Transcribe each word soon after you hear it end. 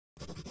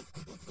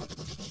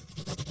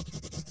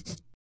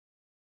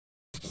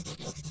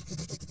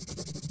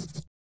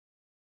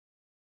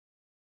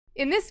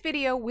In this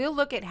video, we'll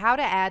look at how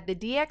to add the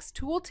DX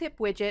Tooltip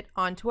widget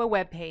onto a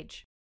web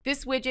page.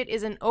 This widget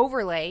is an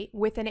overlay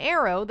with an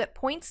arrow that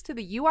points to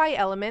the UI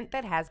element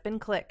that has been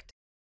clicked.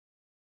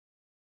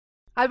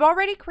 I've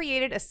already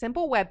created a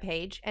simple web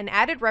page and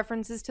added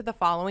references to the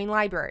following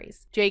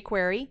libraries: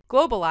 jQuery,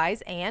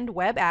 Globalize, and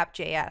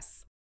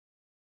WebApp.js.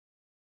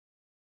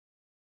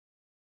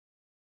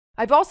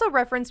 I've also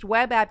referenced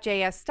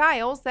WebApp.js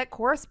styles that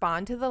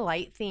correspond to the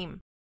light theme.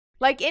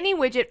 Like any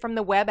widget from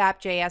the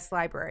WebApp.js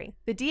library,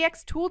 the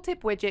DX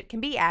Tooltip widget can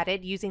be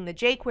added using the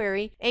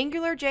jQuery,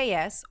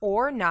 AngularJS,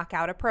 or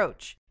Knockout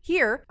approach.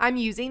 Here, I'm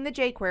using the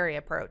jQuery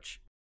approach.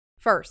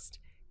 First,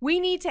 we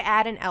need to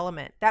add an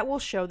element that will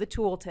show the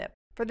tooltip.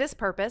 For this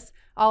purpose,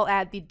 I'll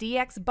add the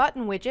DX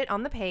button widget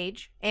on the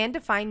page and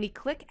define the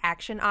click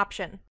action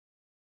option.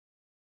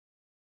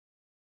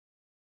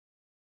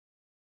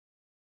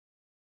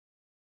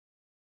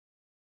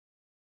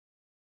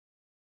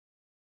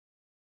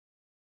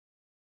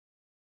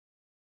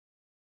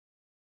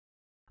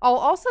 I'll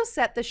also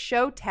set the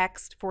show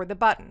text for the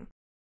button.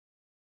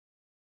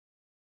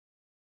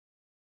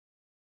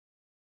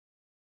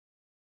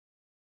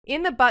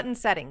 In the button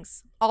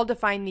settings, I'll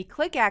define the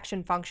click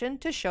action function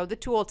to show the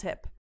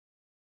tooltip.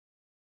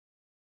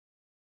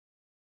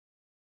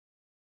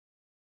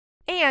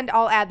 And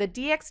I'll add the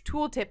DX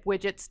Tooltip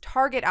widget's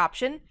target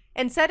option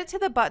and set it to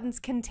the button's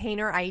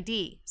container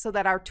ID so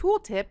that our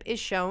tooltip is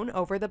shown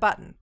over the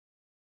button.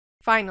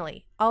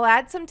 Finally, I'll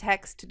add some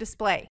text to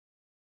display.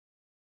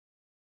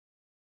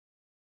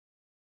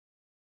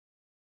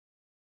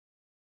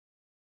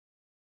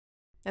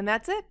 And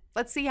that's it.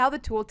 Let's see how the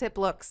tooltip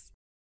looks.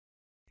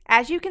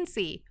 As you can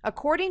see,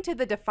 according to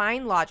the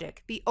defined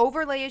logic, the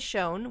overlay is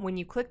shown when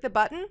you click the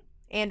button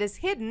and is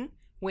hidden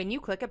when you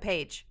click a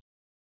page.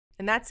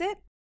 And that's it.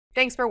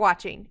 Thanks for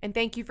watching, and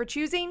thank you for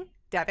choosing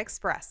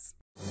DevExpress.